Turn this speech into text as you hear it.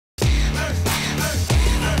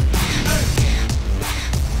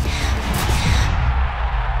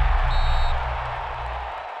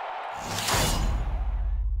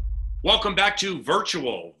welcome back to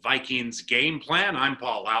Virtual Vikings Game Plan. I'm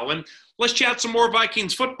Paul Allen. Let's chat some more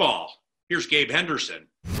Vikings football. Here's Gabe Henderson.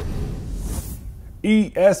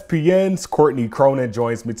 ESPN's Courtney Cronin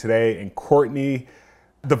joins me today. And Courtney,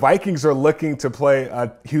 the Vikings are looking to play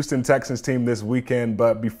a Houston Texans team this weekend.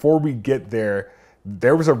 But before we get there,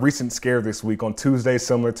 there was a recent scare this week on Tuesday,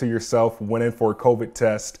 similar to yourself, went in for a COVID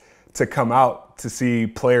test to come out to see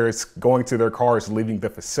players going to their cars leaving the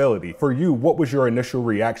facility. For you, what was your initial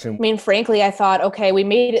reaction? I mean, frankly, I thought, okay, we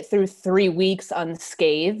made it through 3 weeks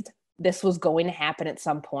unscathed. This was going to happen at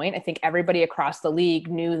some point. I think everybody across the league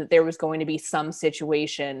knew that there was going to be some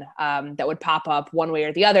situation that would pop up one way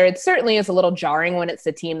or the other. It certainly is a little jarring when it's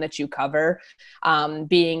the team that you cover,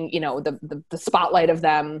 being, the spotlight of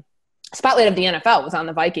them. Spotlight of the NFL was on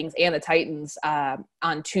the Vikings and the Titans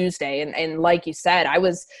on Tuesday. And like you said, I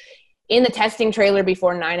was in the testing trailer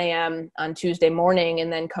before 9 a.m. on Tuesday morning,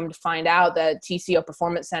 and then come to find out that TCO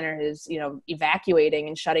Performance Center is, evacuating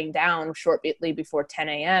and shutting down shortly before 10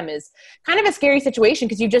 a.m. is kind of a scary situation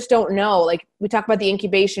because you just don't know. Like, we talk about the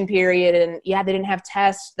incubation period, and yeah, they didn't have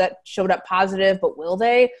tests that showed up positive, but will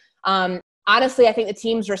they? Honestly, I think the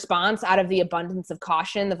team's response, out of the abundance of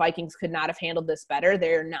caution, the Vikings could not have handled this better.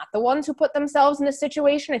 They're not the ones who put themselves in this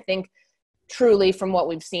situation. I think truly, from what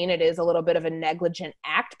we've seen, it is a little bit of a negligent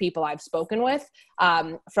act. People I've spoken with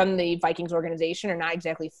from the Vikings organization are not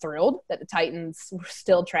exactly thrilled that the Titans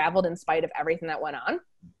still traveled in spite of everything that went on.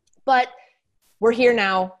 But we're here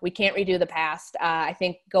now. We can't redo the past. I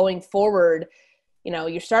think going forward,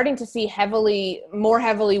 you're starting to see more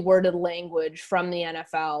heavily worded language from the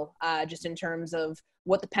NFL, just in terms of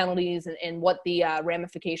what the penalties and what the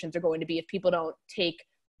ramifications are going to be if people don't take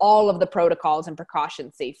all of the protocols and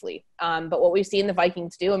precautions safely. But what we've seen the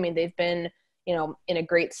Vikings do, I mean, they've been, in a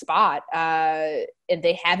great spot, and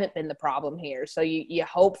they haven't been the problem here. So you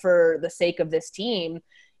hope, for the sake of this team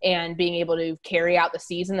and being able to carry out the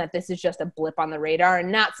season, that this is just a blip on the radar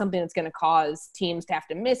and not something that's going to cause teams to have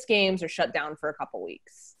to miss games or shut down for a couple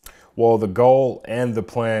weeks. Well, the goal and the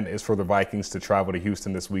plan is for the Vikings to travel to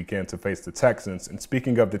Houston this weekend to face the Texans. And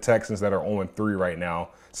speaking of the Texans that are 0-3 right now,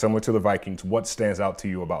 similar to the Vikings, what stands out to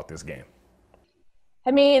you about this game?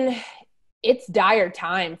 I mean, it's dire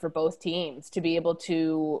time for both teams to be able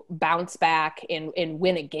to bounce back and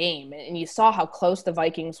win a game. And you saw how close the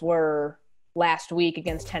Vikings were last week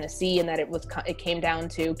against Tennessee, and that it came down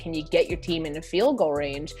to, can you get your team into field goal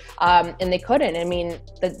range? And they couldn't. I mean,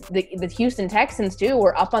 the Houston Texans too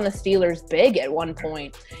were up on the Steelers big at one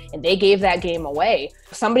point, and they gave that game away.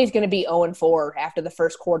 Somebody's going to be 0-4 after the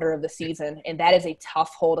first quarter of the season, and that is a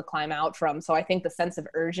tough hole to climb out from. So I think the sense of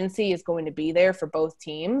urgency is going to be there for both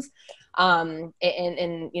teams. And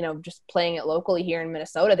just playing it locally here in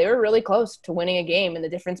Minnesota, they were really close to winning a game, and the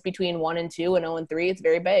difference between 1-2 and 0-3 is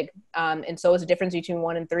very big. And so is the difference between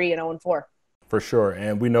 1-3 and 0-4. For sure.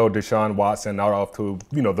 And we know Deshaun Watson not off to,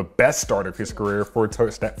 the best start of his career, 4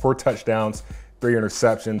 touchdowns, 3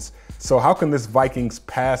 interceptions. So how can this Vikings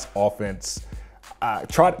pass offense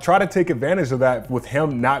try to take advantage of that with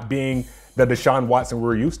him not being the Deshaun Watson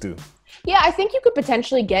we're used to? Yeah, I think you could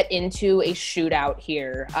potentially get into a shootout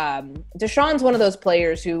here. Deshaun's one of those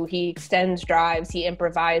players who he extends drives, he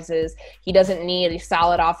improvises, he doesn't need a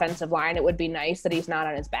solid offensive line. It would be nice that he's not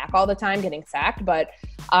on his back all the time getting sacked, but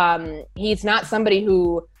he's not somebody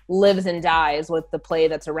who lives and dies with the play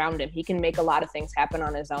that's around him. He can make a lot of things happen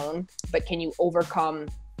on his own, but can you overcome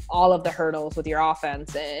all of the hurdles with your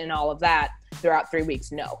offense and all of that throughout 3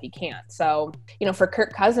 weeks? No, he can't. So, for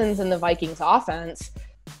Kirk Cousins and the Vikings offense,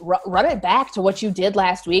 run it back to what you did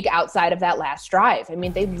last week outside of that last drive. I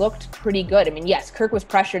mean, they looked pretty good. I mean, yes, Kirk was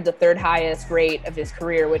pressured the third highest rate of his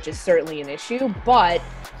career, which is certainly an issue, but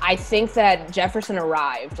I think that Jefferson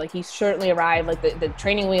arrived. Like, he certainly arrived. Like, the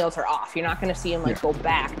training wheels are off. You're not going to see him, go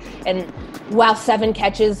back. And while 7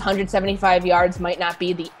 catches, 175 yards might not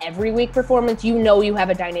be the every week performance, you have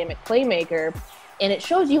a dynamic playmaker. And it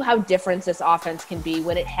shows you how different this offense can be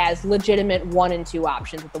when it has legitimate 1 and 2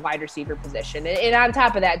 options at the wide receiver position. And on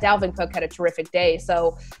top of that, Dalvin Cook had a terrific day.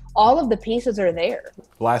 So all of the pieces are there.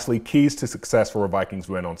 Lastly, keys to success for a Vikings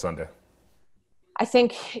win on Sunday. I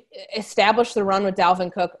think establish the run with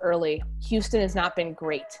Dalvin Cook early. Houston has not been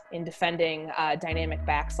great in defending dynamic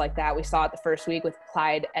backs like that. We saw it the first week with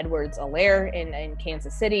Clyde Edwards-Helaire in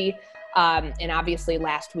Kansas City. And obviously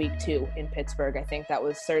last week too in Pittsburgh. I think that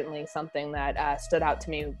was certainly something that stood out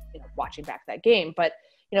to me, watching back that game. But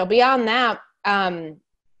beyond that,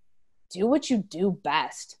 do what you do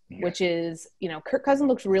best, which is, Kirk Cousins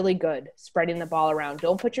looks really good spreading the ball around.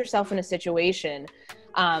 Don't put yourself in a situation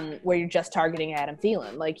where you're just targeting Adam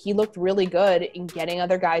Thielen. Like, he looked really good in getting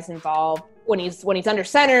other guys involved. when he's under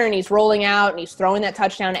center and he's rolling out and he's throwing that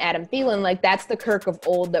touchdown to Adam Thielen, like that's the Kirk of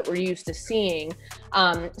old that we're used to seeing.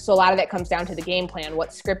 So a lot of that comes down to the game plan,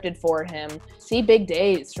 what's scripted for him. See big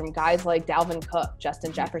days from guys like Dalvin Cook,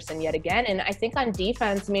 Justin Jefferson yet again. And I think on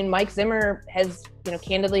defense, I mean, Mike Zimmer has,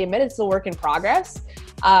 candidly admitted it's still work in progress.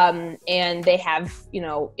 And they have,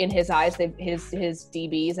 in his eyes, his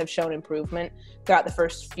DBs have shown improvement throughout the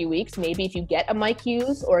first few weeks. Maybe if you get a Mike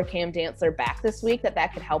Hughes or a Cam Dantzler back this week,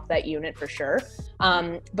 that could help that unit for sure.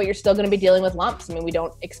 But you're still going to be dealing with lumps. I mean, we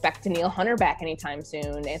don't expect Danielle Hunter back anytime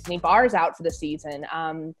soon. Anthony Barr's out for the season.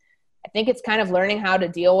 I think it's kind of learning how to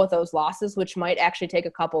deal with those losses, which might actually take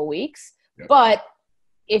a couple weeks. Yep. But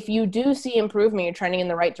if you do see improvement, you're trending in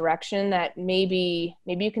the right direction, that maybe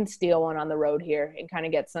you can steal one on the road here and kind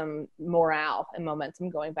of get some morale and momentum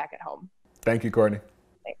going back at home. Thank you, Courtney.